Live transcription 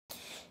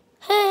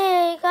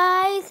Hey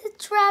guys,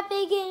 it's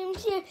Rapid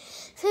Games here.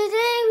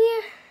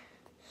 Today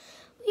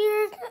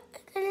we're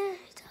gonna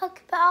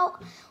talk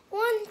about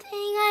one thing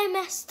I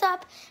messed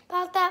up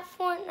about that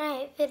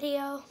Fortnite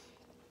video.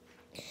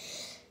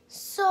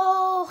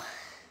 So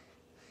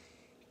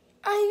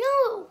I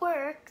know it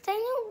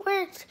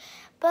works,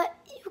 but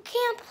you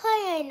can't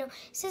play. I know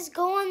it says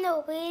go on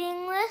the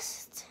waiting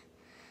list,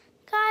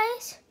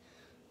 guys.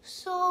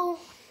 So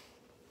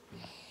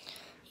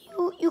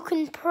you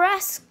can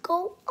press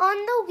go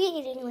on the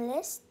waiting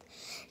list.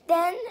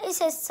 Then it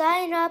says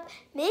sign up.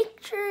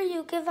 Make sure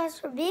you give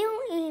us your real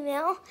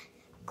email.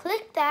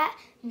 Click that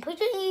and put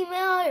your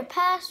email, your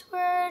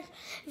password.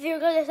 If you're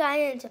going to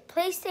sign into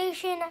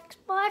PlayStation,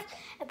 Xbox,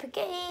 Epic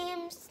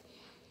Games,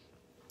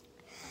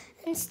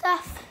 and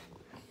stuff.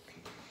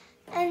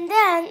 And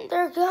then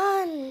they're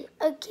going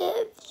to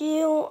give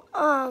you,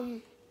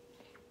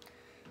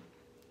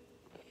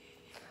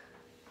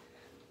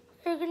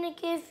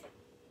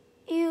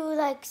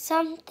 like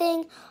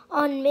something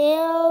on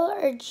mail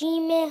or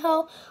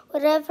Gmail,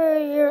 whatever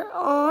you're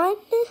on.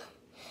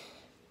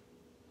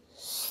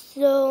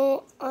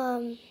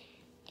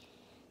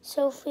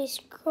 So if we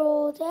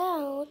scroll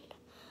down,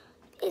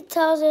 it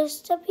tells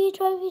us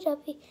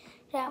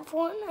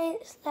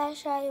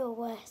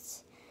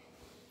www.fortnite/iOS.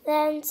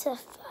 Then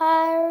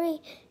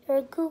Safari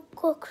or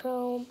Google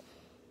Chrome.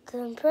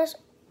 Then press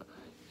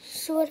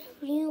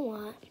whatever you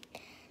want.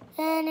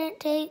 Then it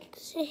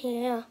takes you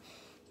here.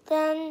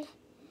 Then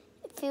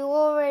if you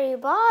already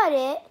bought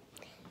it,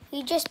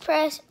 you just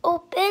press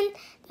open,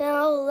 then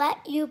it'll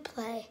let you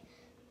play.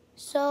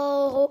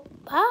 So,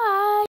 bye.